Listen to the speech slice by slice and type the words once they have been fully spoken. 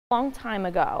long time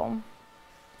ago.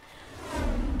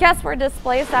 Guests were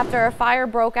displaced after a fire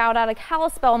broke out at a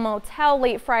Kalispell motel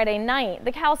late Friday night.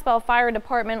 The Kalispell Fire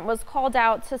Department was called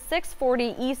out to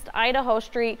 640 East Idaho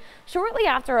Street shortly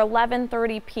after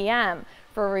 11:30 p.m.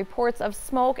 for reports of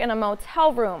smoke in a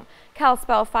motel room.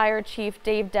 Kalispell Fire Chief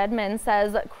Dave Dedman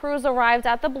says crews arrived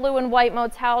at the Blue and White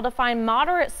Motel to find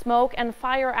moderate smoke and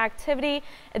fire activity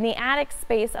in the attic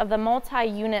space of the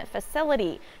multi-unit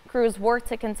facility. Crews worked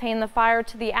to contain the fire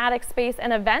to the attic space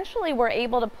and eventually were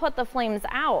able to put the flames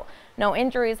out. No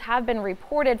injuries have been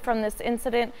reported from this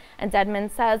incident, and Dedman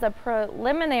says a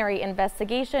preliminary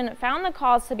investigation found the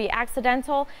cause to be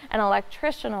accidental and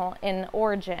electrical in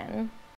origin.